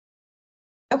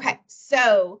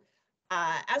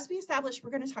As we established,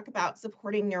 we're going to talk about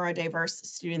supporting neurodiverse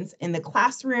students in the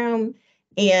classroom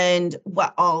and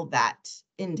what all that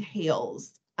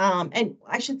entails. And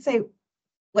I should say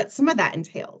what some of that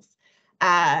entails.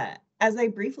 As I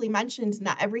briefly mentioned,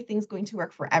 not everything's going to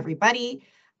work for everybody.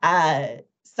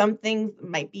 Some things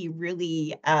might be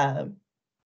really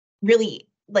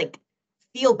like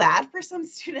feel bad for some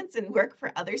students and work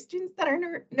for other students that are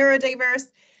neurodiverse.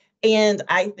 And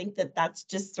I think that that's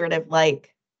just sort of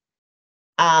like,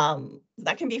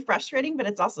 that can be frustrating, but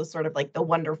it's also sort of like the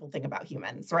wonderful thing about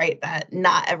humans, right? That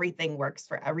not everything works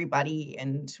for everybody,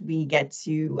 and we get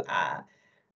to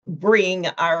bring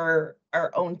our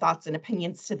own thoughts and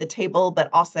opinions to the table, but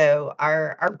also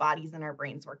our bodies and our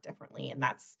brains work differently, and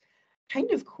that's kind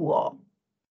of cool.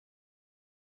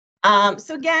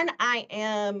 So again, I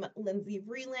am Lindsay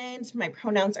Vreeland. My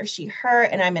pronouns are she, her,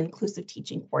 and I'm an inclusive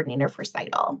teaching coordinator for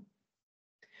CITL.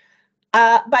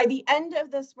 By the end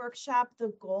of this workshop,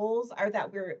 the goals are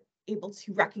that we're able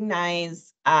to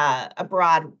recognize a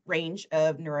broad range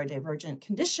of neurodivergent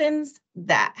conditions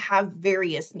that have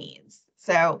various needs.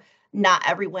 So not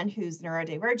everyone who's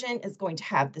neurodivergent is going to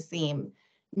have the same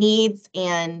needs.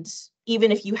 And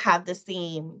even if you have the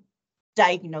same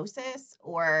diagnosis,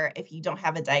 or if you don't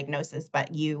have a diagnosis,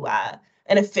 but you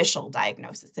an official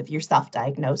diagnosis, if you're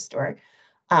self-diagnosed or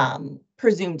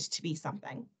presumed to be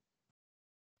something.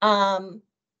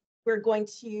 We're going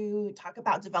to talk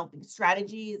about developing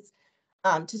strategies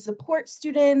to support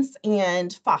students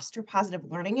and foster positive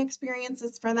learning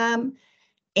experiences for them,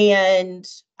 and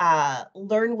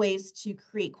learn ways to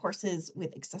create courses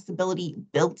with accessibility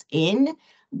baked in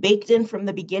from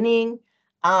the beginning,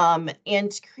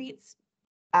 and create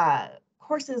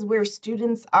courses where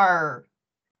students are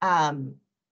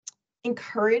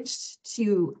encouraged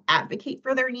to advocate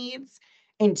for their needs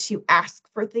and to ask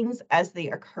for things as they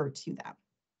occur to them.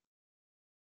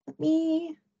 Let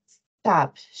me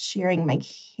stop sharing my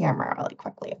camera really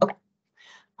quickly. Okay.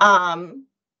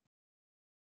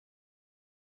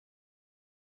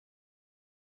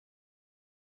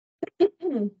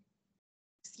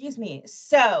 Excuse me.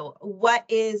 So what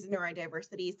is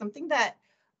neurodiversity? Something that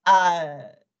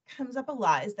comes up a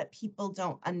lot is that people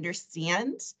don't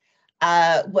understand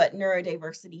what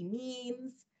neurodiversity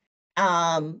means.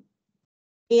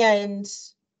 And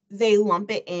they lump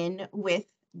it in with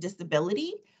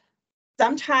disability.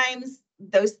 Sometimes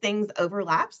those things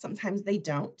overlap, sometimes they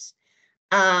don't.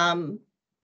 And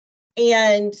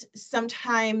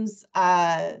sometimes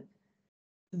the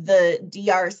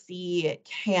DRC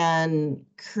can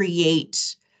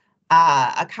create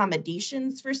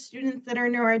accommodations for students that are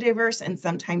neurodiverse, and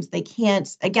sometimes they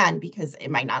can't, again, because it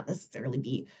might not necessarily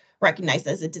be recognized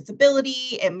as a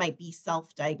disability. It might be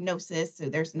self-diagnosis, so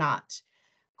there's not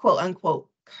quote unquote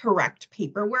correct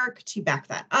paperwork to back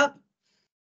that up.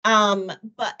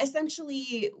 But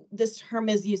essentially, this term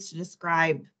is used to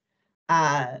describe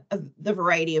the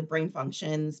variety of brain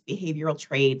functions, behavioral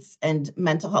traits, and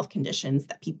mental health conditions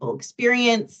that people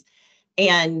experience,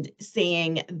 and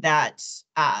saying that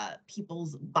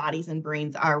people's bodies and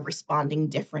brains are responding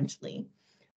differently.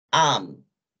 A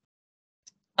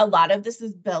lot of this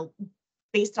is built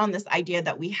based on this idea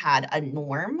that we had a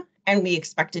norm and we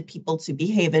expected people to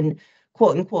behave in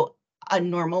quote unquote a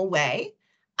normal way.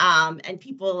 And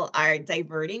people are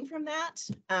diverting from that.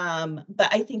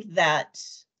 But I think that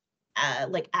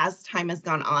like as time has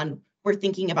gone on, we're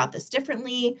thinking about this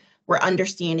differently, we're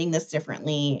understanding this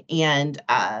differently, and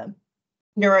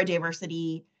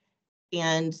neurodiversity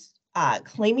and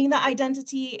claiming that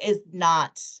identity is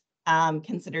not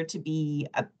considered to be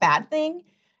a bad thing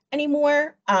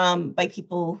anymore by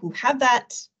people who have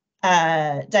that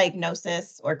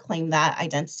diagnosis or claim that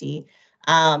identity.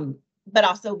 But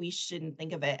also we shouldn't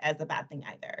think of it as a bad thing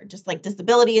either. Just like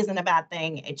disability isn't a bad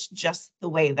thing, it's just the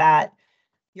way that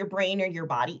your brain or your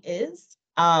body is.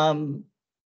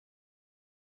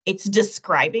 It's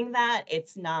describing that.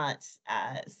 It's not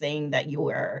saying that you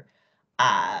or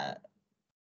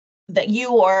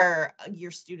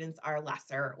your students are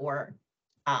lesser or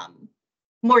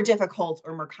more difficult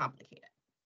or more complicated.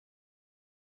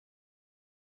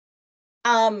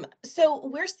 So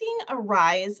we're seeing a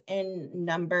rise in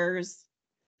numbers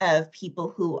of people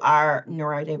who are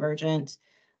neurodivergent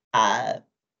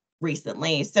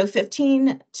recently. So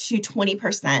 15 to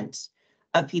 20%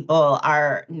 of people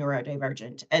are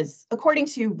neurodivergent, as according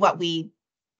to what we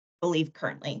believe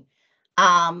currently.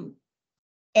 And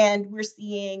we're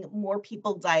seeing more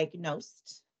people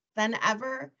diagnosed than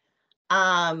ever,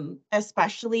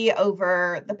 especially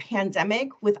over the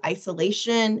pandemic with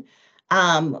isolation,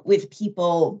 with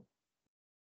people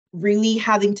really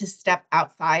having to step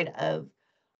outside of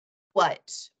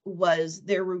what was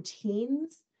their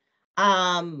routines.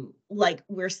 Like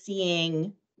we're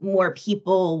seeing more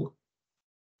people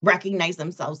recognize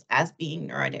themselves as being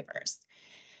neurodiverse.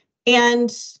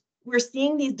 And we're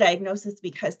seeing these diagnoses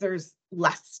because there's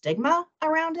less stigma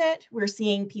around it. We're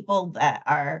seeing people that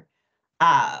are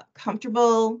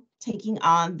comfortable taking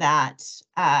on that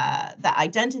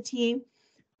identity.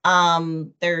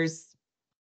 There's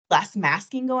less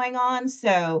masking going on.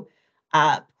 So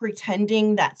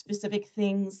pretending that specific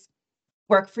things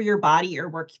work for your body or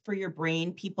work for your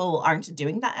brain, people aren't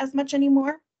doing that as much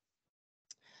anymore.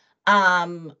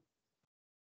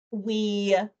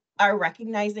 We are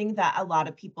recognizing that a lot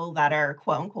of people that are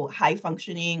quote unquote high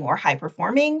functioning or high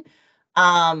performing,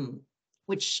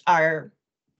 which are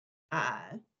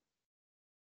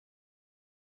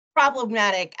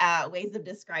problematic ways of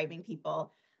describing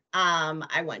people,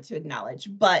 I want to acknowledge.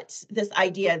 But this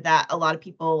idea that a lot of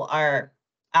people are,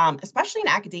 especially in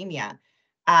academia,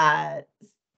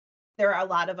 there are a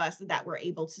lot of us that were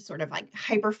able to sort of like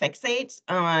hyperfixate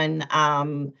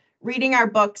on reading our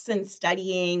books and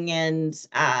studying and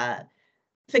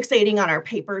fixating on our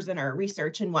papers and our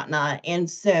research and whatnot. And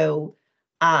so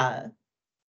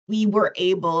we were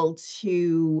able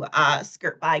to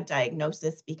skirt by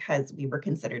diagnosis because we were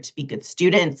considered to be good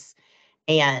students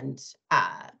and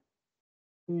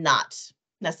not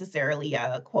necessarily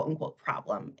a quote unquote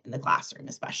problem in the classroom,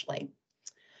 especially.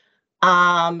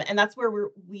 And that's where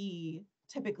we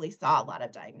typically saw a lot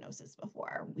of diagnoses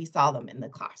before. We saw them in the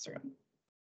classroom.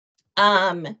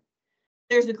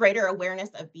 There's a greater awareness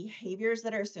of behaviors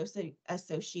that are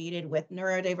associated with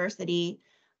neurodiversity.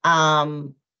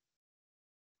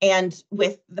 And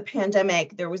with the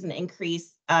pandemic, there was an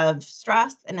increase of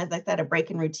stress and, as I said, a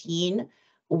break in routine,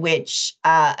 which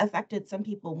affected some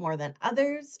people more than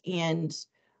others. And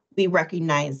we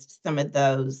recognized some of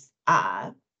those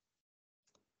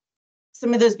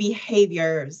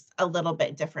behaviors a little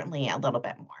bit differently, a little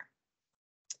bit more.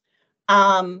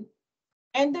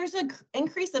 And there's an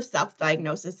increase of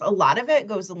self-diagnosis. A lot of it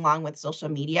goes along with social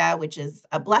media, which is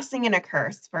a blessing and a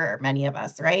curse for many of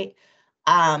us, right?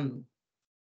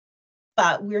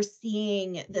 But we're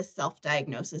seeing this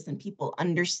self-diagnosis and people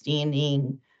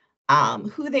understanding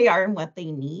who they are and what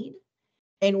they need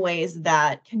in ways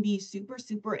that can be super,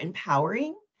 super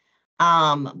empowering,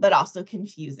 but also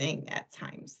confusing at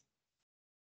times.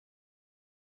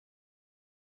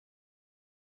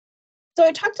 So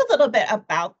I talked a little bit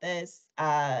about this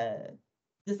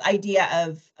idea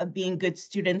of being good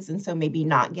students, and so maybe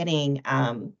not getting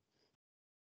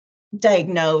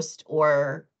diagnosed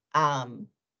or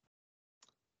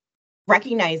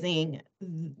recognizing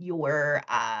your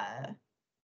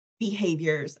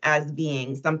behaviors as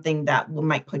being something that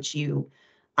might put you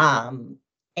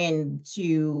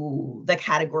into the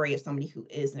category of somebody who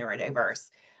is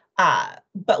neurodiverse.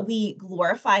 But we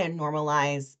glorify and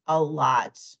normalize a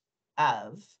lot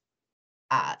of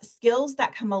skills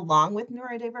that come along with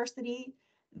neurodiversity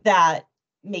that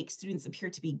make students appear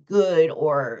to be good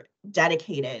or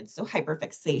dedicated. So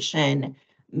hyperfixation,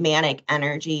 manic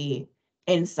energy,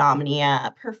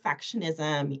 insomnia,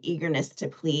 perfectionism, eagerness to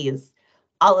please.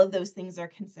 All of those things are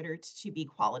considered to be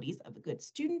qualities of a good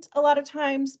student a lot of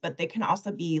times, but they can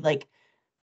also be like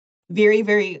very,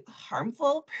 very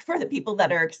harmful for the people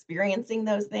that are experiencing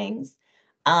those things.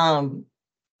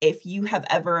 If you have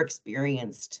ever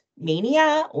experienced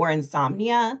mania or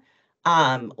insomnia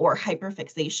or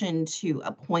hyperfixation to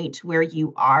a point where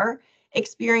you are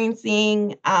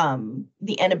experiencing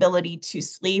the inability to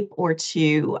sleep or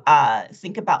to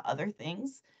think about other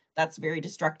things, that's very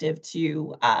destructive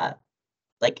to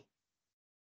like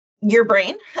your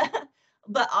brain,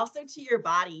 but also to your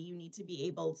body. You need to be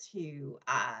able to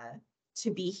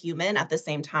be human at the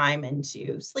same time and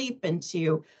to sleep and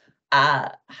to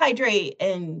hydrate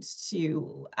and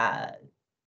to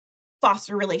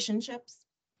foster relationships.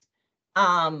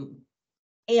 And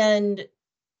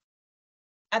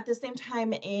at the same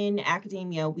time in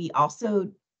academia, we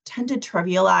also tend to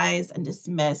trivialize and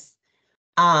dismiss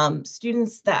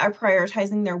students that are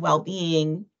prioritizing their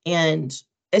well-being, and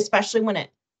especially when it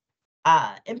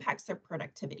impacts their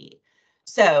productivity.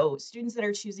 So students that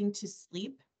are choosing to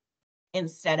sleep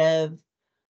instead of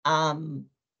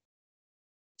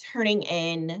turning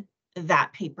in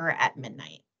that paper at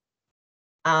midnight.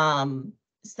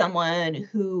 Someone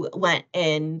who went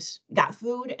and got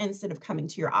food instead of coming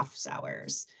to your office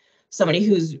hours. Somebody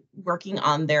who's working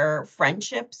on their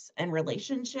friendships and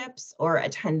relationships or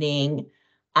attending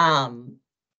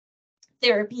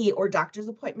therapy or doctor's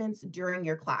appointments during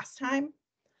your class time.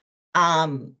 I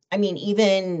mean,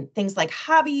 even things like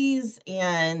hobbies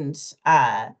and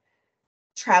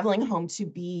traveling home to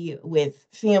be with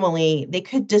family, they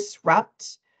could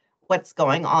disrupt what's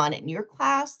going on in your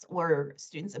class or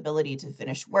students' ability to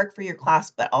finish work for your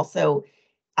class, but also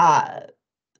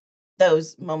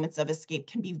those moments of escape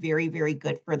can be very, very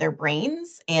good for their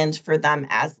brains and for them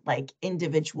as like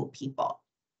individual people.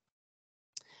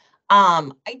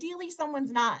 Ideally,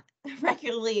 someone's not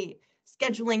regularly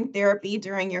scheduling therapy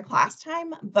during your class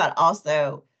time, but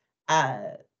also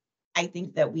I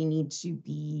think that we need to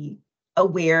be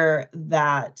aware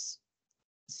that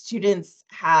students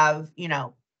have,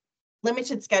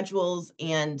 limited schedules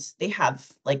and they have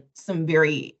like some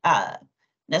very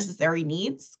necessary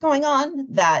needs going on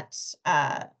that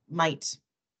might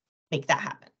make that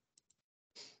happen.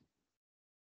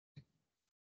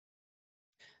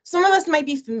 Some of us might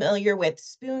be familiar with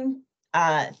spoon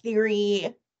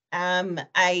theory. I've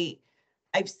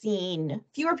seen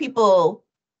fewer people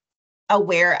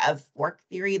aware of fork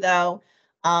theory, though.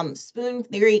 Spoon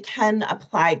theory can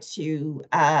apply to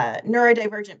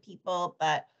neurodivergent people,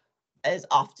 but is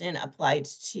often applied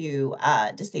to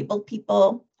disabled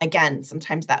people. Again,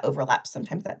 sometimes that overlaps,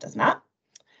 sometimes that does not.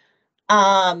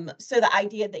 So the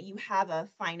idea that you have a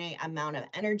finite amount of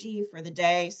energy for the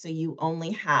day, so you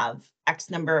only have X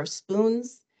number of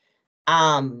spoons.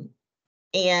 And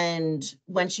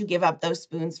once you give up those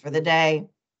spoons for the day,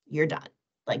 you're done.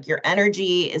 Like your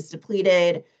energy is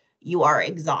depleted, you are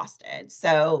exhausted.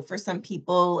 So for some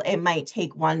people, it might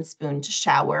take 1 spoon to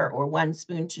shower or 1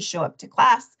 spoon to show up to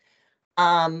class.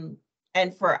 And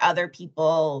for other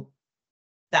people,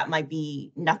 that might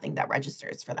be nothing that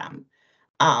registers for them.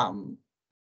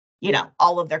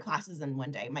 All of their classes in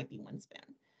one day might be 1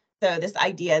 spoon. So this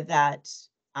idea that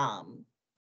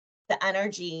the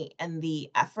energy and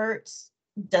the effort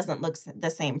doesn't look the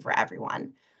same for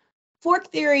everyone.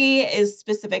 Fork theory is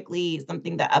specifically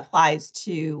something that applies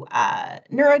to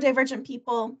neurodivergent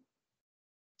people.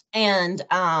 And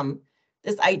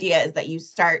this idea is that you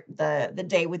start the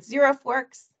day with 0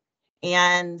 forks,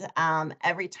 and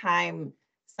every time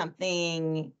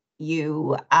something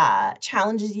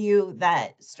challenges you,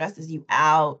 that stresses you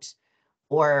out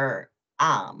or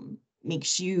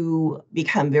makes you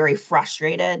become very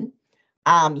frustrated,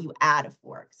 you add a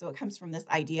fork. So it comes from this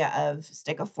idea of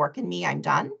stick a fork in me, I'm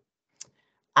done.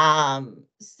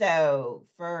 So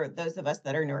for those of us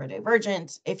that are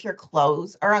neurodivergent, if your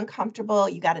clothes are uncomfortable,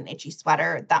 you got an itchy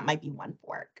sweater, that might be 1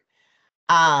 fork.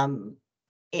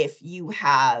 If you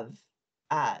have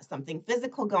something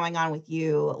physical going on with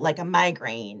you, like a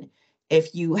migraine,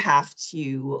 if you have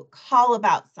to call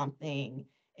about something,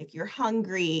 if you're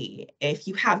hungry, if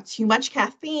you have too much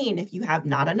caffeine, if you have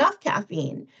not enough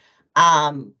caffeine,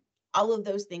 all of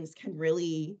those things can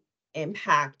really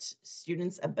impact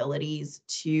students' abilities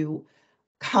to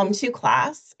come to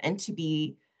class and to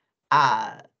be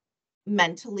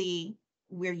mentally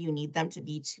where you need them to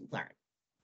be to learn.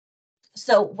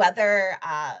 So whether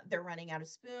they're running out of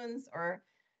spoons or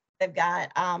they've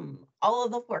got all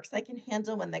of the forks they can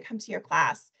handle when they come to your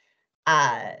class,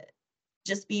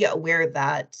 just be aware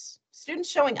that students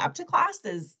showing up to class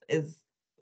is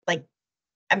like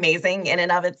amazing in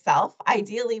and of itself.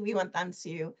 Ideally, we want them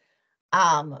to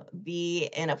be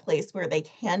in a place where they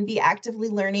can be actively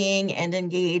learning and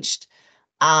engaged.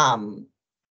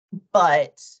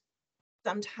 But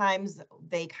sometimes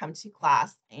they come to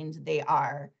class and they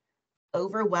are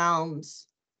overwhelmed,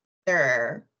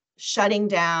 they're shutting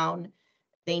down,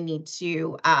 they need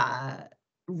to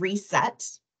reset,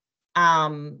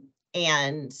 and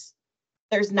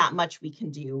there's not much we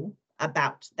can do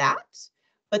about that.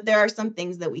 But there are some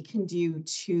things that we can do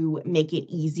to make it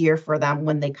easier for them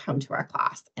when they come to our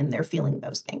class and they're feeling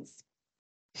those things.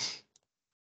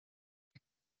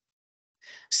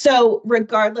 So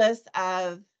regardless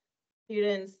of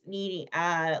students needing,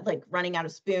 like running out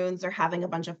of spoons or having a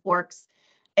bunch of forks,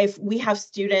 if we have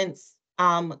students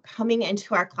coming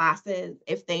into our classes,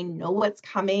 if they know what's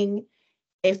coming,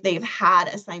 if they've had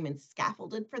assignments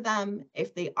scaffolded for them,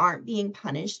 if they aren't being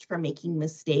punished for making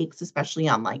mistakes, especially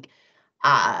on like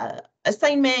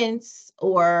assignments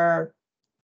or,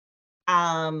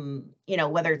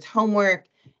 whether it's homework,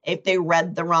 if they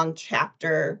read the wrong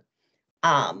chapter,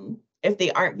 if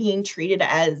they aren't being treated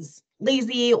as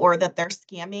lazy or that they're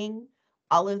scamming,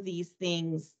 all of these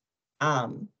things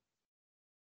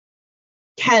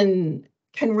can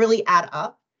really add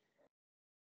up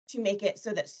to make it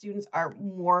so that students are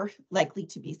more likely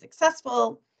to be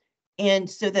successful and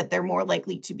so that they're more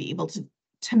likely to be able to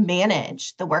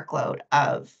manage the workload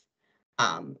of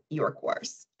your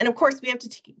course. And of course, we have to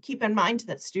keep in mind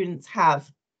that students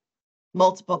have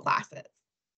multiple classes,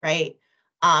 right?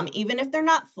 Even if they're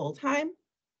not full-time,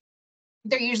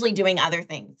 they're usually doing other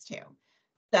things too.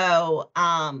 So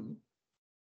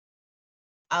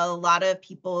a lot of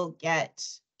people get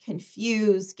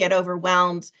confused, get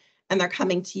overwhelmed, and they're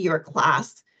coming to your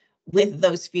class with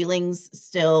those feelings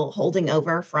still holding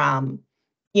over from,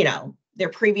 their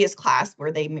previous class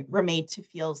where they were made to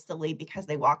feel silly because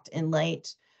they walked in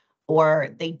late or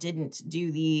they didn't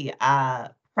do the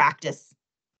practice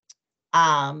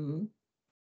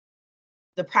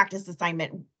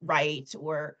assignment right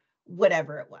or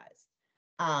whatever it was.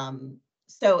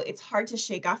 So it's hard to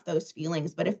shake off those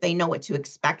feelings, but if they know what to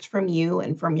expect from you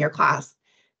and from your class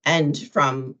and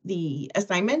from the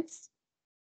assignments,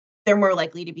 they're more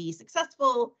likely to be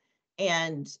successful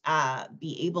and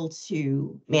be able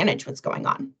to manage what's going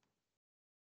on.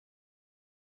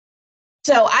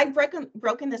 So I've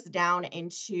broken this down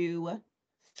into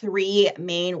 3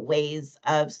 main ways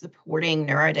of supporting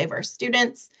neurodiverse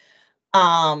students,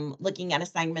 looking at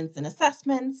assignments and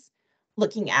assessments,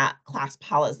 looking at class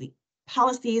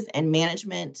policies and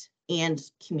management, and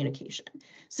communication.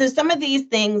 So some of these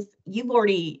things you've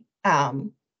already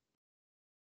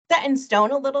set in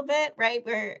stone a little bit, right?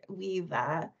 Where we've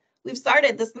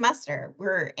started this semester.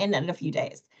 We're in a few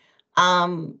days.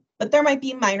 But there might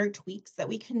be minor tweaks that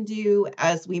we can do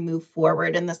as we move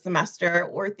forward in the semester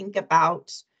or think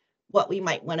about what we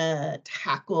might want to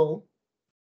tackle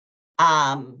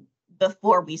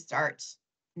before we start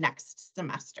next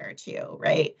semester too,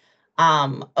 right?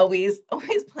 Always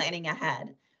planning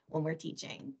ahead when we're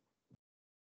teaching.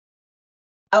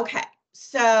 Okay,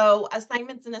 so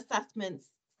assignments and assessments.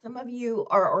 Some of you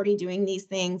are already doing these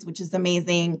things, which is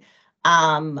amazing.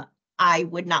 I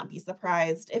would not be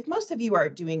surprised if most of you are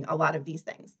doing a lot of these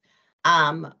things.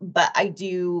 But I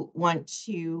do want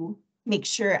to make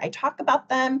sure I talk about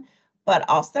them, but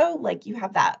also like you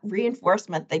have that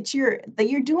reinforcement that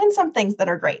you're doing some things that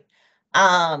are great.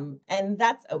 And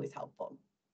that's always helpful.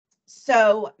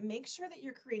 So make sure that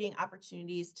you're creating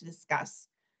opportunities to discuss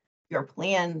your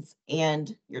plans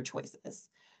and your choices.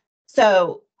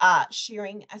 So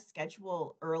sharing a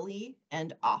schedule early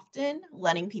and often,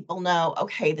 letting people know,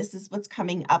 okay, this is what's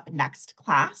coming up next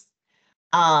class.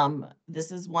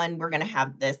 This is when we're going to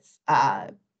have this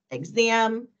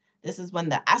exam. This is when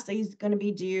the essay is going to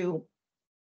be due.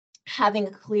 Having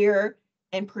a clear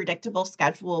and predictable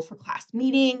schedule for class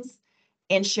meetings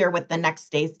and share what the next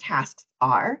day's tasks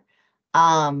are.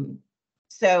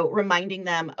 So reminding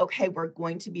them, okay, we're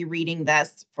going to be reading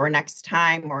this for next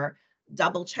time, or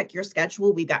double check your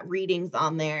schedule. We've got readings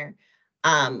on there.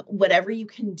 Whatever you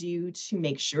can do to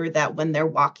make sure that when they're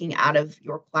walking out of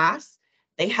your class,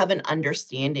 they have an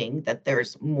understanding that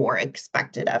there's more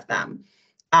expected of them.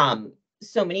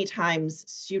 So many times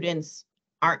students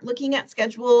aren't looking at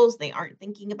schedules. They aren't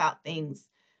thinking about things.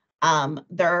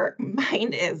 Their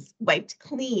mind is wiped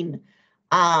clean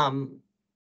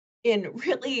in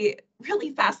really,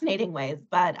 really fascinating ways,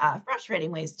 but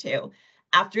frustrating ways too,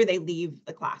 after they leave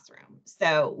the classroom.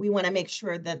 So we want to make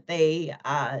sure that they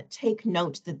take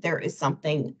note that there is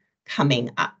something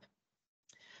coming up.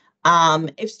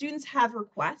 If students have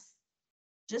requests,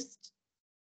 just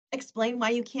explain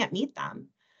why you can't meet them.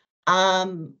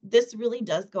 This really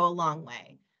does go a long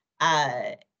way.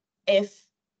 If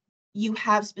you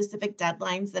have specific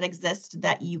deadlines that exist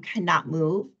that you cannot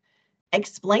move,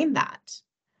 explain that.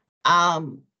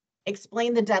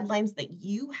 Explain the deadlines that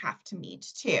you have to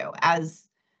meet too, as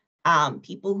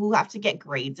people who have to get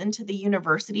grades into the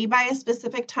university by a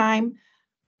specific time.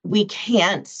 We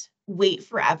can't wait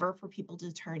forever for people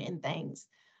to turn in things.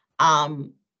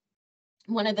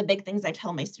 One of the big things I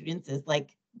tell my students is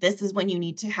like, this is when you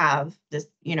need to have this,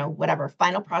 whatever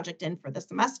final project in for the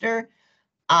semester.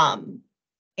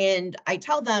 And I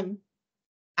tell them,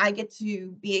 I get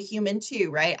to be a human too,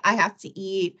 right? I have to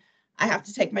eat. I have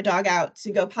to take my dog out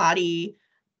to go potty.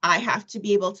 I have to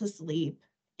be able to sleep.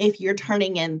 If you're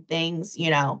turning in things,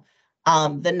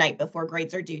 the night before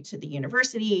grades are due to the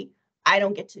university, I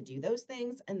don't get to do those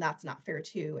things. And that's not fair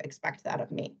to expect that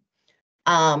of me.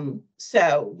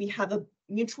 So we have a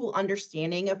mutual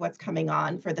understanding of what's coming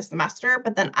on for the semester,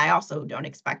 but then I also don't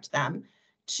expect them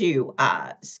to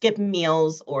skip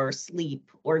meals or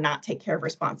sleep or not take care of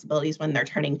responsibilities when they're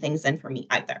turning things in for me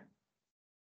either.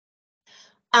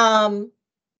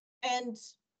 And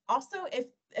also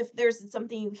if there's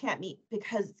something you can't meet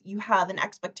because you have an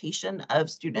expectation of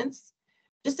students,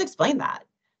 just explain that.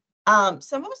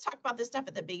 Some of us talk about this stuff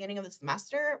at the beginning of the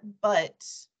semester, but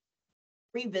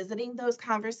revisiting those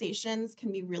conversations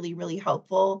can be really, really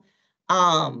helpful,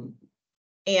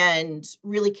 and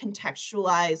really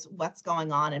contextualize what's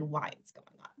going on and why it's going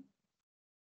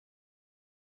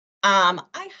on.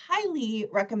 I highly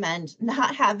recommend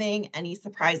not having any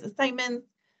surprise assignments,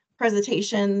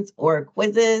 presentations, or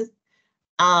quizzes.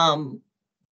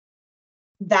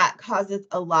 That causes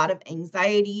a lot of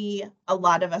anxiety. A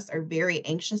lot of us are very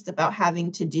anxious about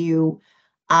having to do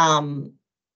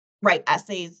write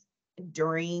essays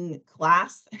during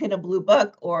class in a blue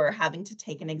book or having to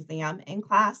take an exam in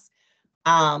class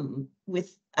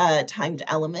with a timed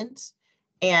element.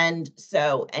 And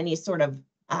so any sort of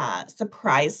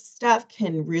surprise stuff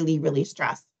can really, really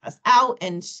stress us out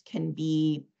and can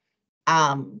be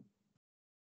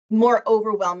more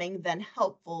overwhelming than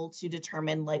helpful to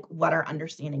determine like what our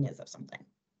understanding is of something.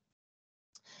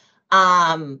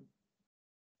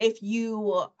 If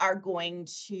you are going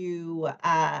to,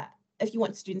 if you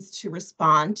want students to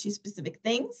respond to specific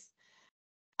things,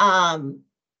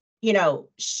 you know,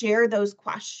 share those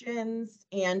questions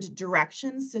and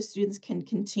directions so students can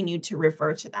continue to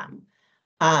refer to them.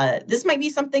 This might be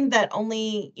something that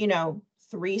only, you know,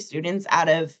 3 students out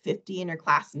of 50 in your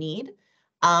class need,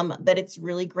 but it's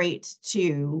really great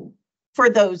for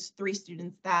those 3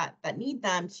 students that need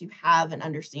them to have an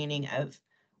understanding of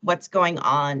what's going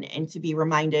on and to be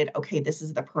reminded, okay, this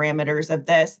is the parameters of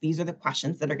this. These are the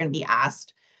questions that are going to be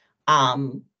asked.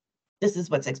 This is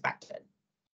what's expected.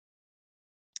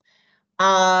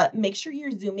 Make sure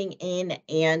you're zooming in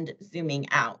and zooming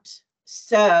out.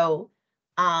 So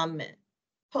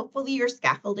hopefully you're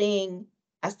scaffolding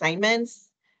assignments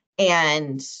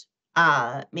and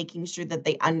making sure that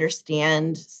they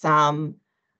understand some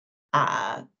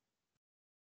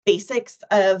basics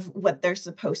of what they're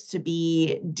supposed to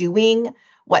be doing,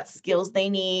 what skills they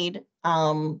need,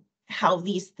 how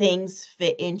these things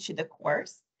fit into the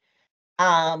course.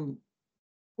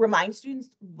 Remind students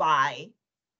why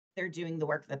they're doing the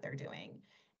work that they're doing.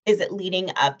 Is it leading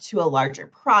up to a larger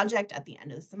project at the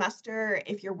end of the semester?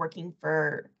 If you're working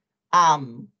for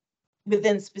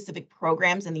within specific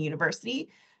programs in the university,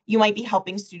 you might be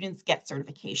helping students get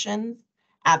certifications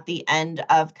at the end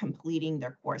of completing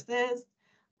their courses.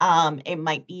 It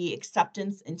might be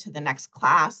acceptance into the next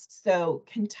class. So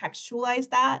contextualize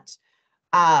that,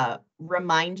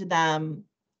 remind them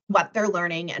what they're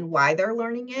learning and why they're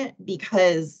learning it,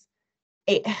 because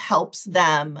it helps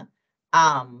them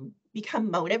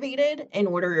become motivated in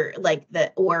order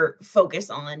or focus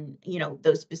on, you know,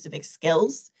 those specific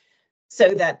skills so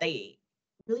that they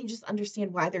really just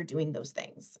understand why they're doing those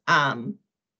things.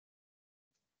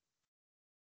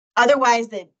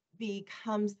 Otherwise, it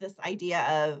becomes this idea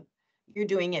of you're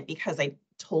doing it because I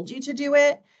told you to do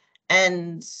it.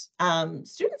 And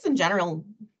students in general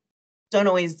don't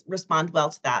always respond well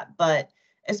to that, but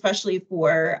especially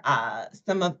for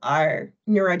some of our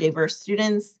neurodiverse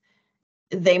students,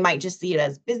 they might just see it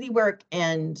as busy work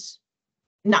and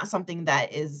not something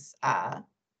that is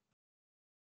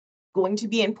going to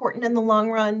be important in the long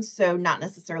run. So not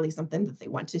necessarily something that they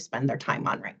want to spend their time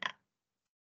on right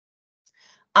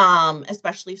now,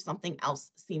 especially if something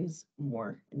else seems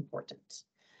more important.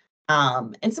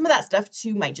 And some of that stuff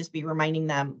too might just be reminding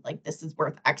them like this is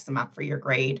worth X amount for your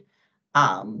grade,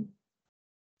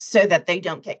 so that they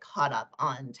don't get caught up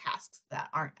on tasks that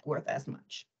aren't worth as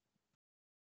much.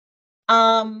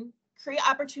 Create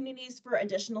opportunities for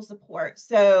additional support.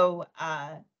 So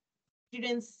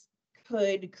students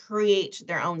could create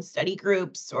their own study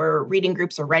groups or reading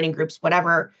groups or writing groups,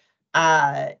 whatever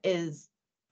is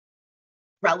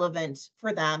relevant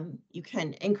for them. You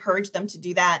can encourage them to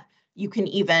do that. You can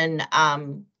even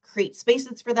create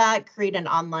spaces for that, create an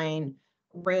online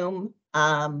room,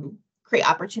 create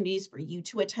opportunities for you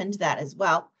to attend that as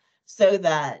well, so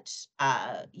that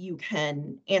you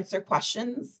can answer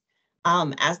questions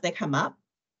as they come up.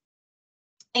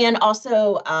 And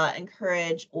also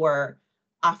encourage or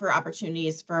offer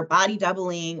opportunities for body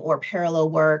doubling or parallel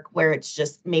work, where it's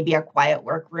just maybe a quiet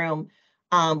workroom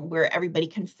where everybody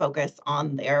can focus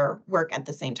on their work at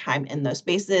the same time in those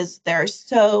spaces. There are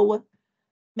so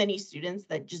many students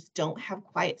that just don't have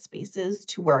quiet spaces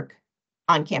to work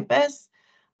on campus.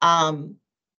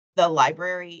 The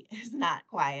library is not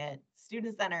quiet.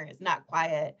 Student center is not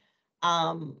quiet.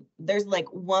 There's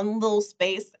like one little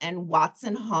space in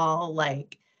Watson Hall,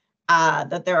 like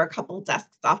that there are a couple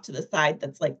desks off to the side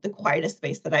that's like the quietest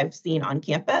space that I've seen on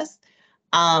campus.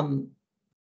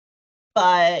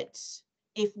 But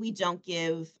if we don't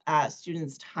give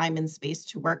students time and space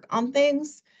to work on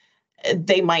things,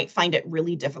 they might find it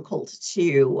really difficult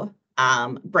to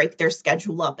break their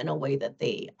schedule up in a way that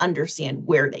they understand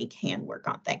where they can work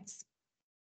on things.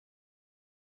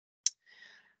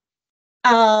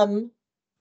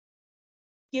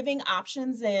 Giving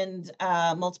options and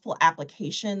multiple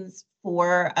applications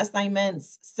for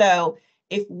assignments. So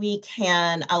if we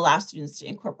can allow students to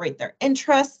incorporate their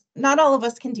interests, not all of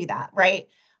us can do that, right?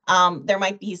 There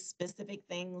might be specific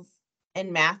things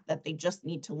in math that they just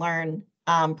need to learn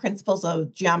principles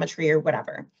of geometry or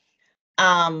whatever.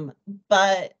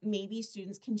 But maybe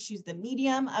students can choose the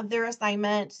medium of their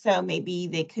assignment. So maybe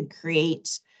they could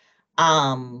create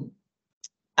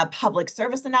a public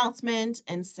service announcement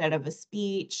instead of a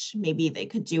speech. Maybe they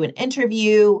could do an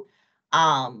interview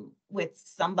with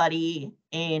somebody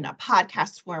in a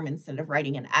podcast form instead of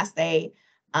writing an essay.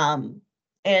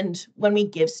 And when we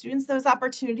give students those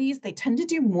opportunities, they tend to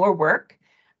do more work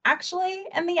actually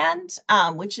in the end,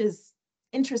 which is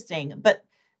interesting, but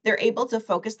they're able to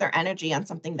focus their energy on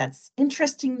something that's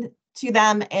interesting to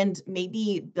them and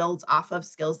maybe builds off of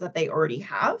skills that they already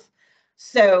have.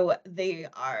 So they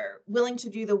are willing to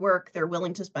do the work, they're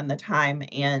willing to spend the time,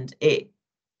 and it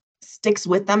sticks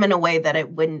with them in a way that it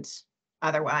wouldn't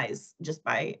otherwise, just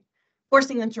by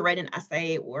forcing them to write an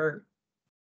essay or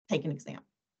take an exam.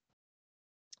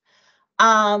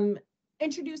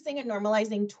 Introducing and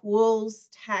normalizing tools,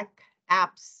 tech,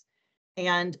 apps,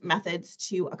 and methods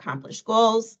to accomplish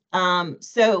goals.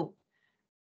 So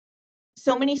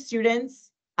many students,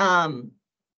 I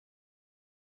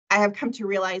have come to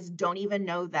realize, don't even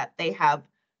know that they have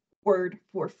Word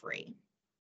for free,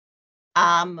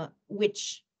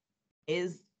 which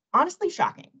is honestly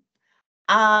shocking.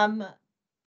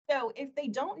 So if they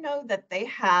don't know that they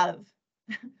have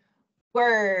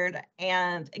Word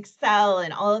and Excel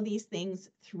and all of these things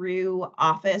through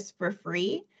Office for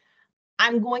free,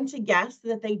 I'm going to guess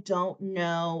that they don't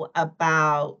know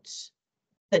about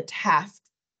the task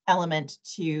element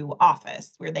to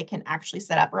Office, where they can actually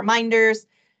set up reminders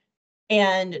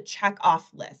and check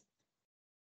off lists.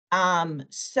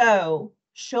 So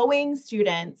showing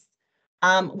students,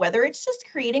 whether it's just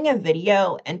creating a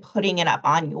video and putting it up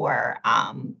on your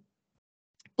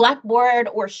Blackboard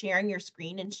or sharing your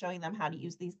screen and showing them how to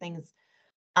use these things,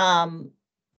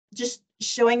 just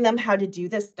showing them how to do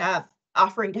this stuff,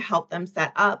 offering to help them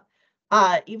set up,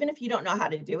 even if you don't know how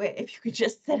to do it, if you could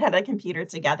just sit at a computer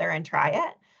together and try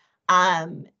it,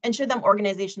 and show them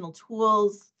organizational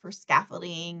tools for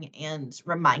scaffolding and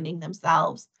reminding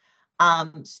themselves.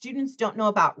 Students don't know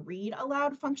about read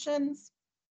aloud functions.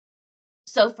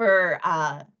 So for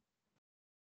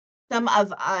some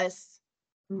of us,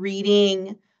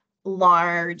 reading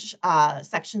large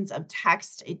sections of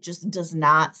text, it just does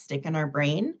not stick in our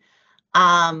brain.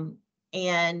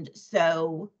 And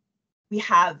so we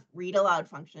have read aloud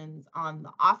functions on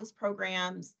the Office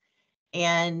programs.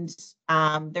 And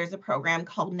there's a program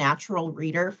called Natural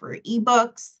Reader for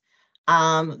ebooks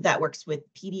that works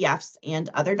with PDFs and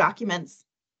other documents.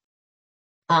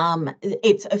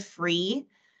 It's a free,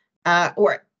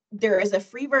 or there is a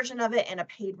free version of it and a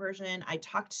paid version. I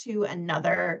talked to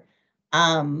another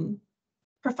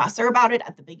professor about it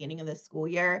at the beginning of the school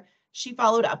year. She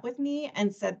followed up with me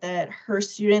and said that her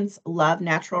students love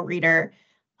Natural Reader.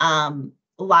 A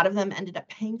lot of them ended up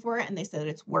paying for it, and they said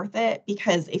it's worth it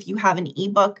because if you have an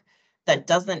ebook that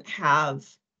doesn't have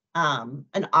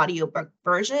an audiobook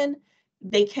version,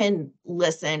 they can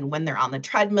listen when they're on the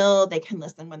treadmill, they can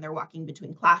listen when they're walking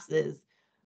between classes,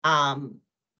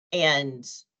 and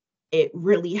it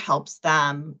really helps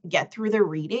them get through their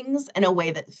readings in a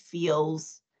way that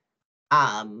feels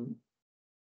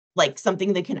like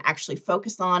something they can actually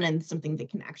focus on and something they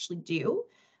can actually do.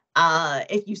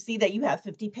 If you see that you have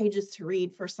 50 pages to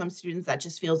read, for some students, that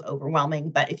just feels overwhelming.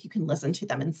 But if you can listen to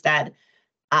them instead,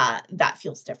 that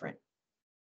feels different.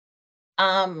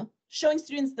 Showing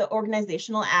students the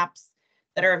organizational apps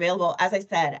that are available. As I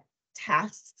said,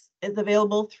 Tasks is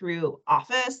available through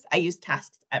Office. I use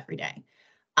Tasks every day.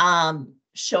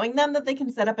 Showing them that they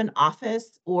can set up an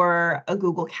Office or a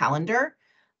Google Calendar.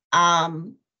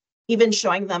 Even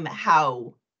showing them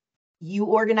how you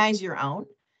organize your own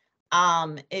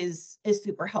is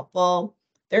super helpful.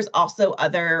 There's also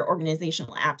other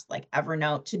organizational apps like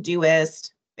Evernote,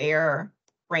 Todoist, Bear,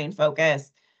 Brain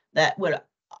Focus that would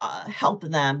help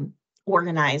them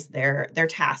organize their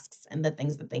tasks and the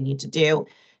things that they need to do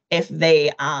if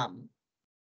they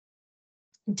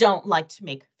don't like to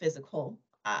make physical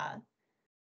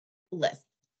lists.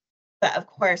 But of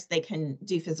course, they can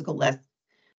do physical lists,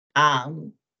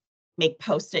 make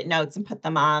Post-it notes and put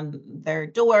them on their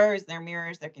doors, their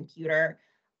mirrors, their computer.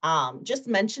 Just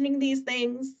mentioning these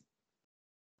things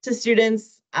to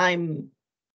students, I'm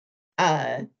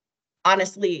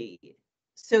honestly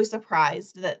so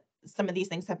surprised that some of these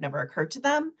things have never occurred to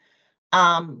them.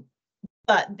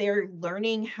 But they're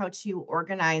learning how to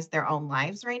organize their own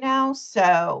lives right now.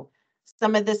 So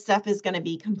some of this stuff is going to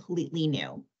be completely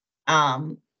new.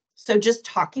 So just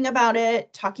talking about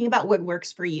it, talking about what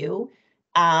works for you,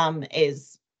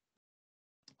 is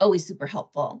always super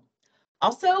helpful.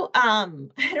 Also, I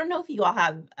don't know if you all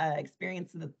have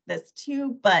experience with this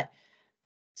too, but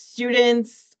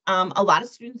Students, a lot of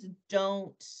students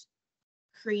don't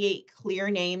create clear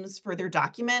names for their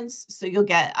documents. So you'll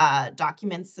get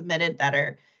documents submitted that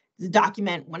are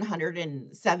document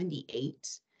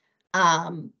 178.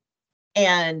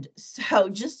 And so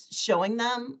just showing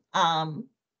them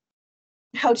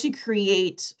how to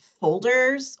create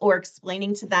folders or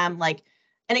explaining to them, like,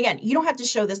 and again, you don't have to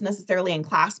show this necessarily in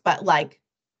class, but like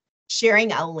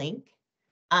sharing a link,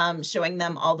 showing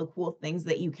them all the cool things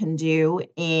that you can do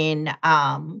in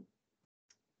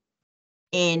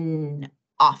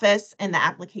Office and the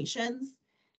applications,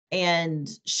 and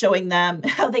showing them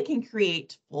how they can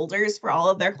create folders for all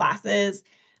of their classes,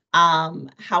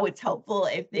 how it's helpful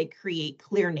if they create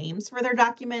clear names for their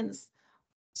documents.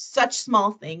 Such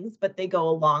small things, but they go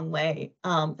a long way,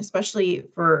 especially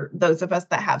for those of us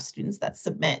that have students that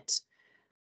submit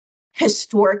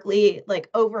historically, like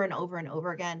over and over and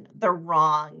over again, the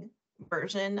wrong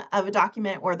version of a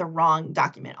document or the wrong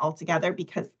document altogether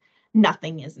because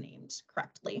nothing is named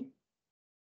correctly.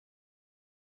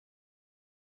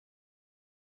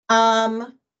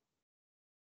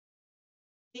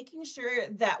 Making sure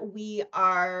that we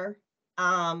are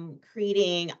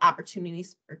creating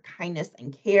opportunities for kindness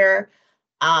and care.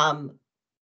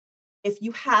 If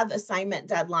you have assignment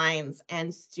deadlines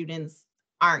and students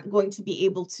aren't going to be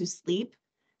able to sleep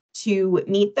to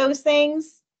meet those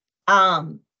things,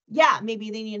 yeah,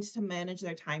 maybe they need to manage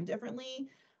their time differently.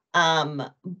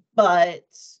 But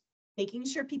making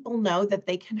sure people know that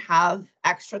they can have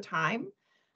extra time,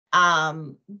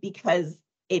 because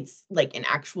it's like an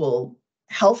actual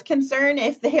health concern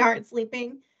if they aren't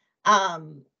sleeping.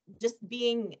 Just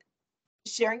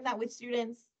sharing that with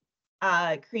students,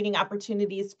 creating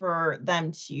opportunities for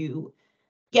them to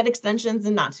get extensions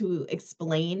and not to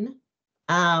explain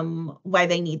why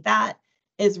they need that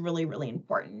is really, really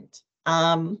important.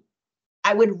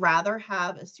 I would rather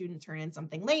have a student turn in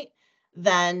something late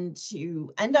than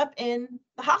to end up in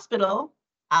the hospital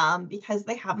because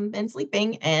they haven't been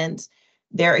sleeping and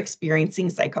they're experiencing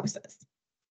psychosis.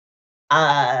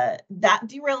 That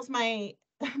derails my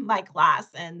class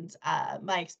and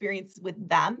my experience with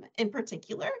them in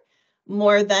particular,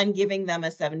 more than giving them a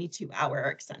 72-hour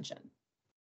extension.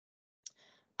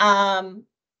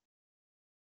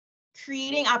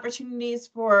 Creating opportunities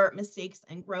for mistakes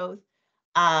and growth,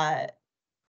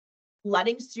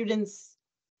 letting students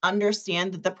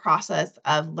understand that the process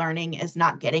of learning is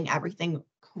not getting everything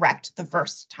correct the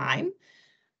first time,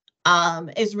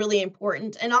 is really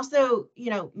important. And also,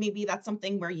 maybe that's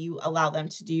something where you allow them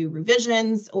to do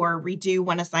revisions or redo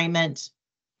one assignment.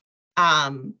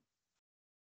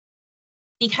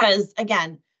 Because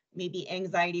again, maybe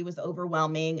anxiety was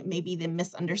overwhelming, maybe they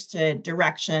misunderstood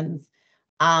directions,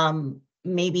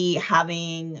 maybe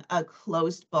having a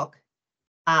closed book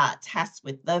test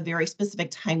with a very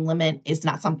specific time limit is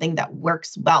not something that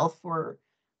works well for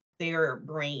their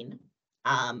brain.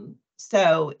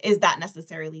 So is that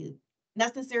necessary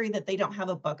that they don't have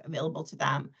a book available to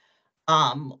them,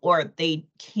 or they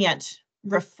can't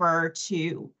refer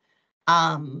to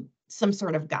some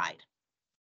sort of guide?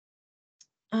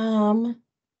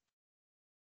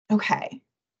 Okay.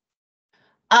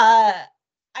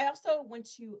 I also want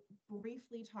to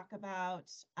briefly talk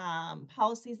about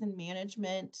policies and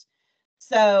management.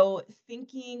 So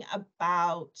thinking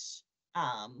about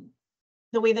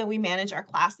the way that we manage our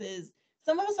classes,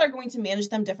 some of us are going to manage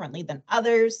them differently than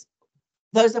others.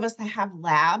 Those of us that have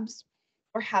labs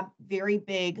or have very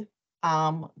big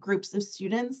groups of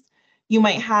students, you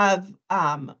might have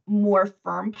more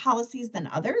firm policies than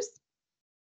others.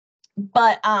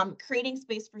 But creating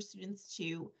space for students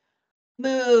to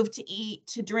move, to eat,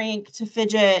 to drink, to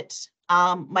fidget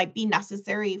might be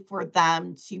necessary for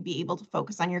them to be able to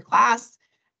focus on your class.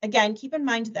 Again, keep in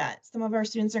mind that some of our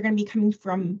students are going to be coming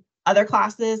from other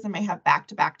classes and might have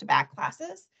back-to-back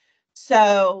classes.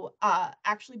 So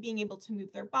actually being able to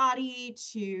move their body,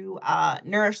 to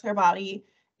nourish their body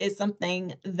is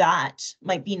something that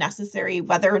might be necessary,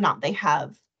 whether or not they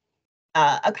have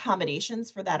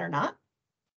accommodations for that or not.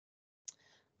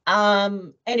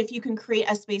 And if you can create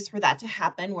a space for that to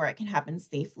happen where it can happen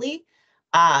safely,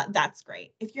 that's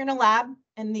great. If you're in a lab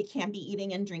and they can't be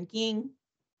eating and drinking,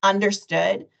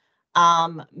 understood.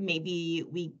 Maybe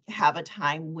we have a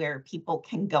time where people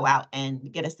can go out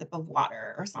and get a sip of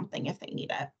water or something if they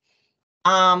need it.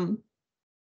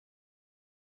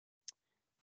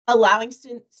 Allowing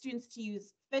students to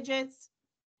use fidgets.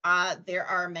 There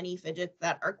are many fidgets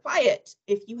that are quiet.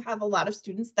 If you have a lot of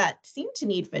students that seem to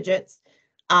need fidgets,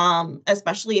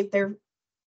 especially if their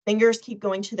fingers keep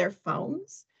going to their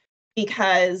phones,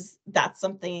 because that's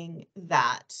something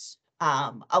that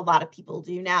a lot of people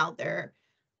do now. They're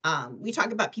We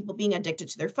talk about people being addicted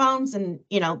to their phones, and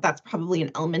that's probably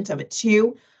an element of it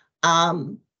too.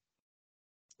 But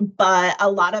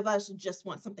a lot of us just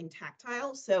want something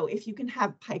tactile. So if you can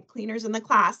have pipe cleaners in the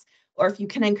class, or if you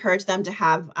can encourage them to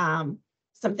have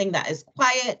something that is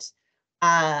quiet.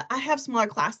 I have smaller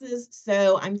classes,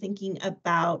 so I'm thinking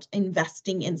about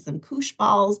investing in some koosh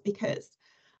balls because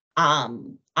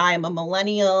I'm a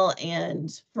millennial and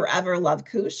forever love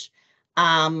koosh.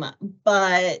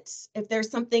 But if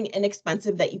there's something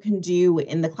inexpensive that you can do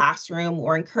in the classroom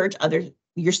or encourage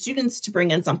your students to bring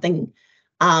in something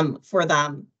for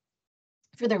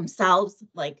themselves,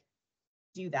 like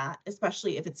do that,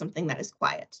 especially if it's something that is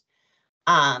quiet.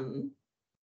 And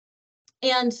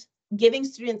giving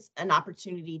students an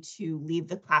opportunity to leave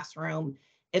the classroom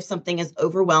if something is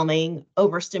overwhelming,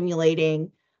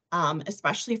 overstimulating,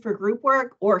 especially for group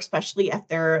work, or especially if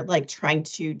they're like trying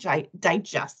to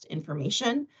digest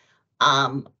information,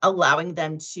 allowing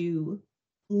them to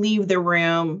leave the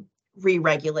room,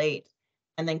 re-regulate,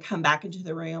 and then come back into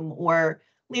the room, or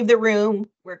leave the room,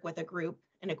 work with a group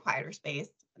in a quieter space,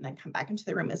 and then come back into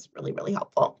the room is really, really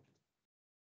helpful.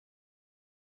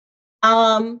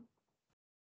 I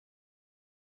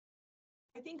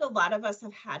think a lot of us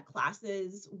have had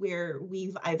classes where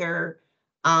we've either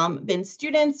been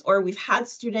students or we've had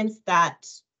students that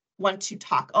want to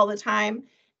talk all the time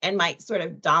and might sort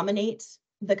of dominate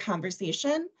the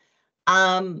conversation.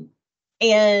 And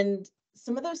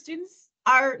some of those students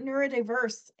are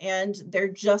neurodiverse and they're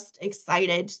just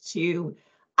excited to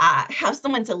have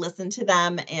someone to listen to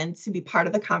them and to be part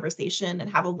of the conversation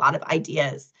and have a lot of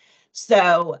ideas.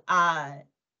 So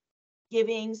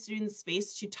giving students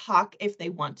space to talk if they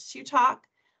want to talk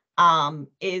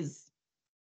is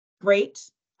great.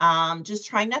 Just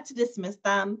trying not to dismiss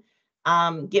them,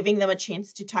 giving them a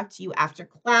chance to talk to you after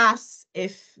class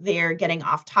if they're getting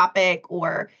off topic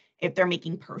or if they're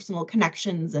making personal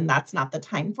connections and that's not the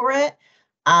time for it.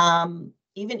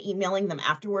 Even emailing them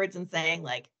afterwards and saying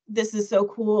like, this is so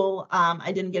cool.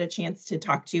 I didn't get a chance to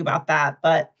talk to you about that,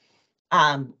 but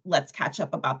let's catch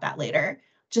up about that later.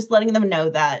 Just letting them know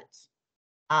that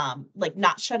like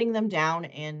not shutting them down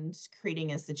and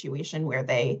creating a situation where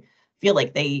they feel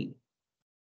like they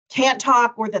can't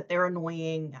talk or that they're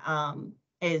annoying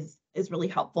is really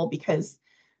helpful because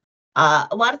a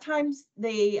lot of times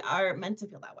they are meant to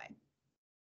feel that way.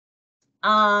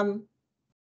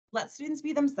 Let students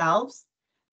be themselves.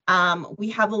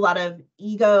 We have a lot of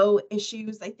ego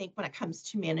issues, I think, when it comes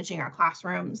to managing our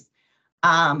classrooms.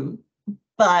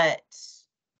 But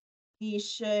we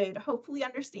should hopefully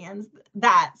understand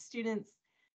that students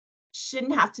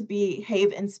shouldn't have to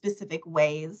behave in specific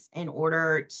ways in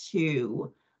order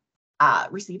to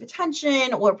receive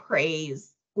attention or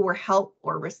praise or help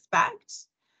or respect.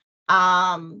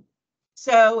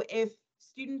 So if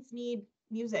students need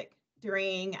music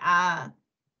during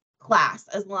class,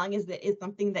 as long as it is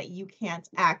something that you can't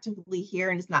actively hear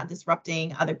and is not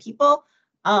disrupting other people,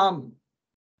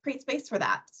 create space for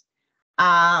that.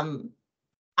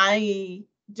 I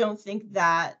don't think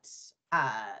that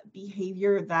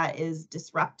behavior that is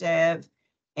disruptive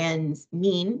and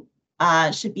mean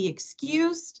should be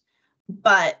excused,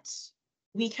 but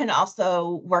we can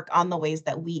also work on the ways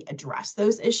that we address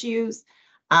those issues.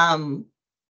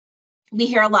 We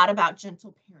hear a lot about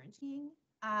gentle parenting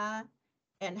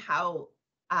and how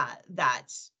how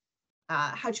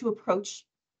to approach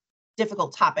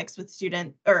difficult topics with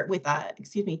children.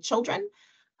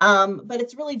 But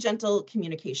it's really gentle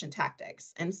communication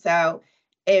tactics. And so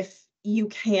if you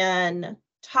can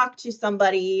talk to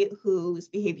somebody whose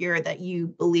behavior that you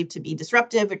believe to be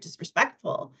disruptive or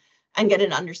disrespectful and get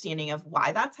an understanding of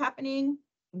why that's happening,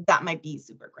 that might be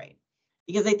super great.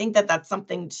 Because I think that that's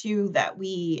something too that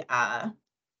we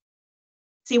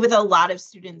see with a lot of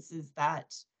students is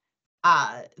that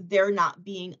they're not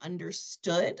being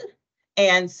understood.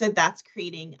 And so that's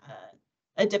creating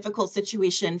a difficult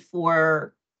situation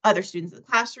for other students in the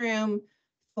classroom,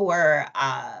 for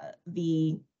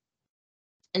the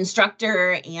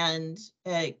instructor, and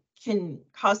it can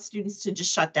cause students to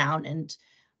just shut down and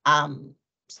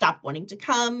stop wanting to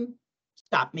come,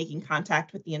 stop making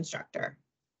contact with the instructor.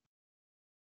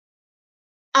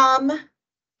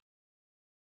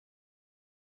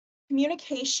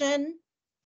 Communication.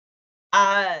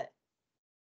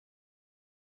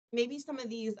 Maybe some of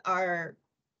these are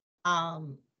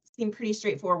seem pretty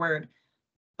straightforward,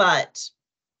 but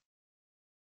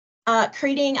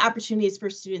creating opportunities for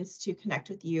students to connect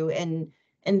with you in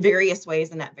various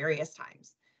ways and at various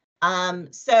times.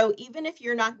 So even if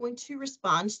you're not going to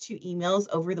respond to emails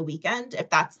over the weekend, if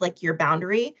that's like your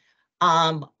boundary,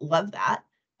 love that,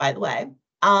 by the way.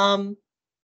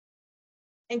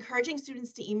 encouraging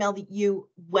students to email you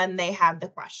when they have the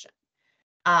question.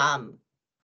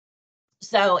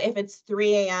 So if it's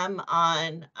 3 a.m.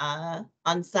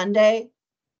 on Sunday,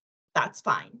 that's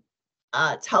fine.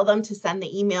 Tell them to send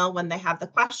the email when they have the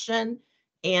question,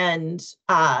 and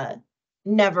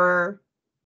never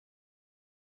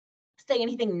say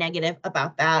anything negative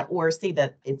about that or say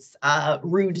that it's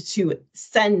rude to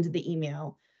send the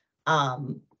email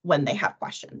when they have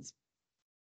questions.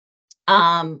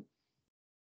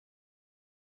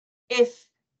 If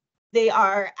they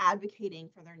are advocating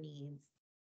for their needs,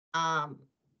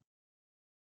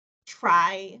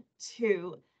 try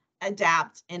to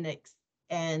adapt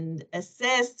and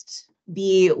assist,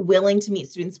 be willing to meet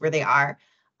students where they are,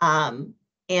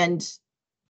 and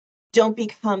don't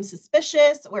become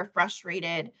suspicious or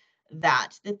frustrated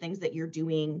that the things that you're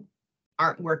doing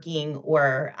aren't working,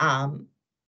 or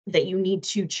that you need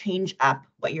to change up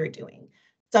what you're doing.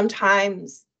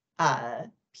 Sometimes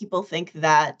people think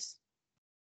that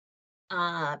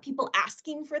people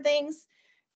asking for things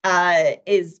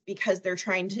is because they're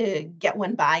trying to get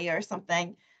one by or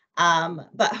something.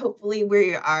 But hopefully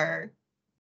we are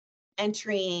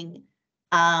entering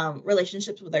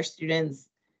relationships with our students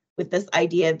with this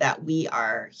idea that we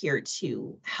are here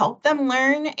to help them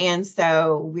learn. And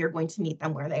so we're going to meet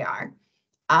them where they are.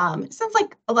 It sounds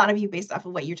like a lot of you, based off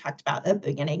of what you talked about at the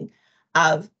beginning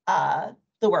of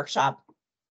the workshop,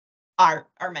 are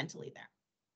mentally there.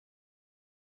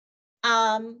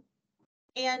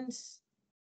 And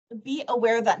be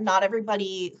aware that not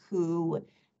everybody who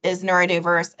is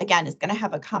neurodiverse, again, is going to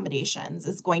have accommodations,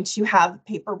 is going to have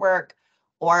paperwork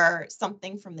or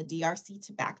something from the DRC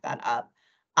to back that up.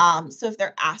 So if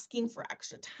they're asking for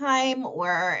extra time,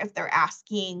 or if they're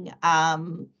asking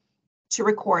to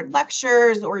record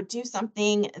lectures or do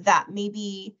something that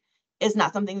maybe is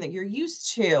not something that you're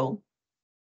used to,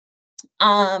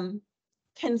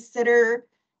 consider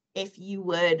if you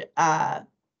would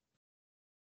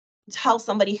tell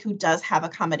somebody who does have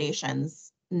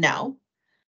accommodations no,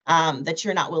 that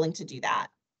you're not willing to do that.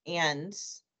 And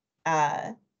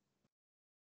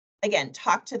again,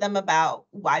 talk to them about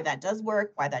why that does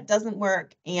work, why that doesn't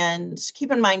work, and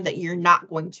keep in mind that you're not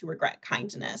going to regret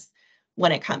kindness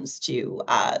when it comes to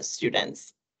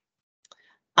students.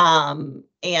 And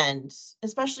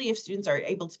especially if students are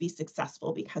able to be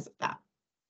successful because of that.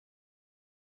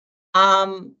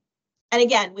 And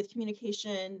again, with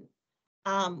communication,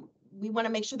 we want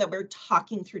to make sure that we're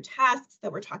talking through tasks,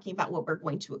 that we're talking about what we're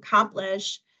going to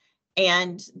accomplish,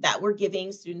 and that we're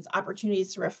giving students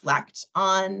opportunities to reflect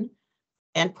on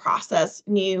and process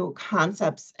new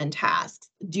concepts and tasks.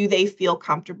 Do they feel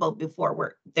comfortable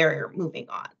before they're moving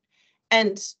on?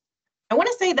 And I want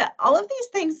to say that all of these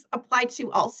things apply to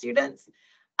all students.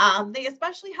 They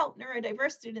especially help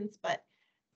neurodiverse students, but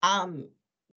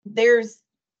there's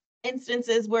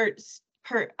instances where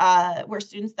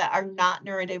students that are not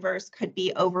neurodiverse could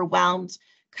be overwhelmed,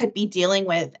 could be dealing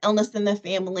with illness in the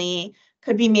family,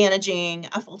 could be managing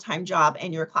a full-time job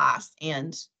in your class.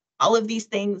 And all of these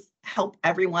things help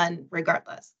everyone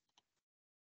regardless.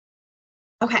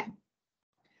 Okay.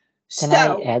 Can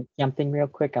I add something real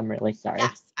quick? I'm really sorry.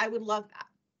 Yes, I would love that.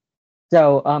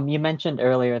 So you mentioned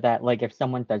earlier that like if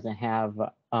someone doesn't have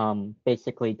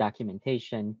basically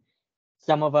documentation,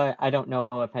 some of us, I don't know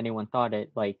if anyone thought it,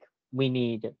 like we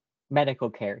need medical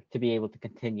care to be able to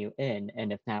continue in,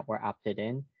 and if not, we're opted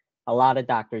in. A lot of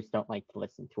doctors don't like to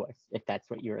listen to us, if that's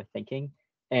what you were thinking.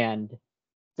 And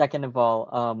second of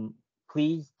all,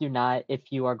 please do not,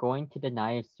 if you are going to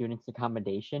deny a student's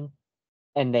accommodation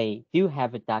and they do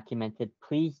have it documented,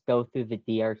 please go through the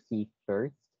DRC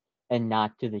first and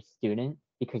not to the student,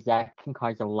 because that can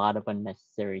cause a lot of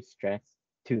unnecessary stress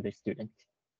to the student.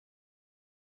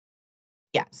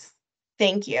 Yes,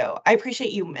 thank you. I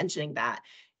appreciate you mentioning that.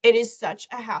 It is such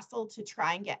a hassle to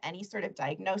try and get any sort of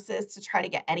diagnosis, to try to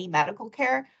get any medical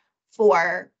care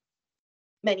for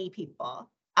many people.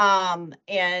 And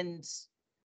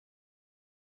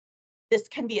this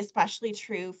can be especially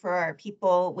true for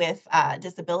people with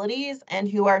disabilities and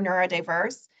who are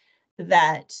neurodiverse,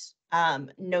 that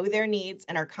know their needs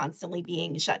and are constantly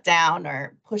being shut down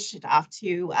or pushed off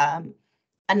to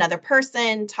another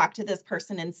person. Talk to this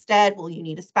person instead. Will you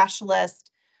need a specialist?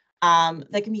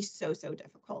 That can be so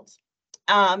difficult.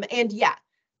 And yeah,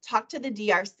 talk to the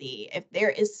DRC if there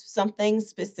is something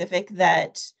specific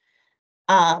that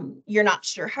you're not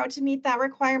sure how to meet that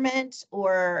requirement,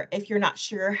 or if you're not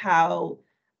sure how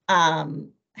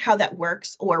that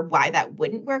works or why that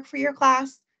wouldn't work for your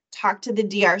class. Talk to the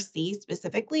DRC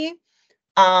specifically.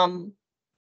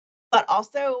 But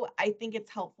also, I think it's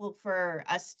helpful for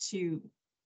us to,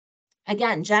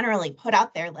 again, generally put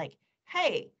out there like,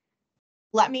 hey,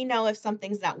 let me know if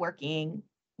something's not working.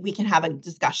 We can have a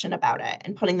discussion about it,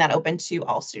 and putting that open to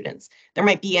all students. There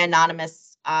might be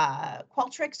anonymous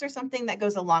Qualtrics or something that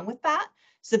goes along with that,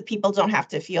 so that people don't have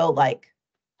to feel like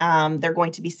they're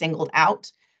going to be singled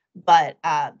out. But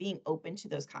being open to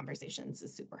those conversations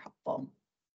is super helpful.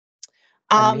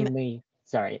 I mainly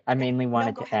No,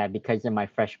 wanted go to ahead. add, because in my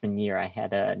freshman year, I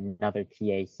had another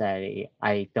TA say,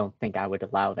 I don't think I would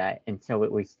allow that. And so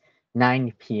it was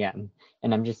 9 p.m.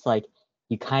 And I'm just like,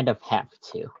 you kind of have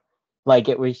to. Like,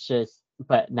 it was just,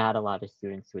 but not a lot of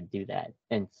students would do that.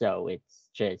 And so it's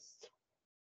just,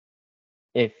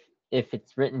 if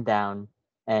it's written down,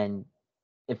 and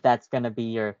if that's going to be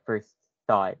your first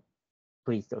thought,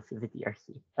 please go through the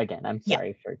DRC. Again, I'm Yeah.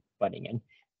 sorry for butting in.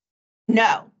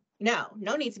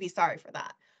 No need to be sorry for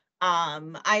that.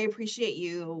 I appreciate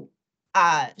you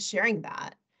sharing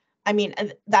that. I mean,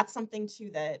 that's something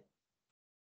too that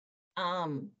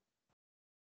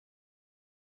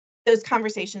those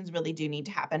conversations really do need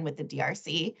to happen with the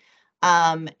DRC.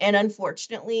 And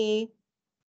unfortunately,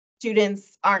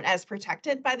 students aren't as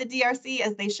protected by the DRC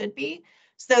as they should be.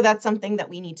 So that's something that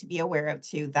we need to be aware of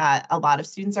too, that a lot of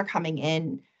students are coming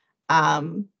in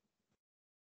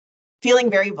feeling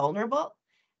very vulnerable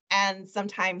and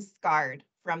sometimes scarred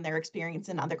from their experience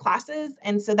in other classes.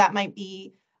 And so that might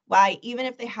be why, even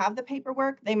if they have the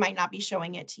paperwork, they might not be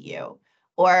showing it to you,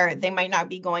 or they might not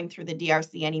be going through the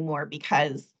DRC anymore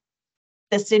because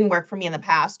this didn't work for me in the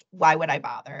past. Why would I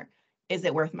bother? Is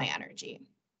it worth my energy?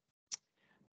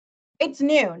 It's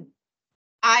noon.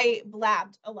 I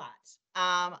blabbed a lot.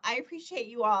 I appreciate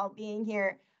you all being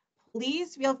here.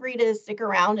 Please feel free to stick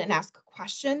around and ask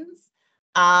questions.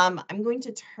 I'm going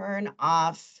to turn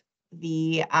off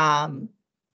the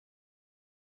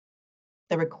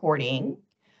recording.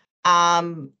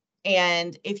 And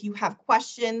if you have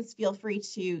questions, feel free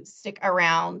to stick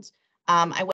around. I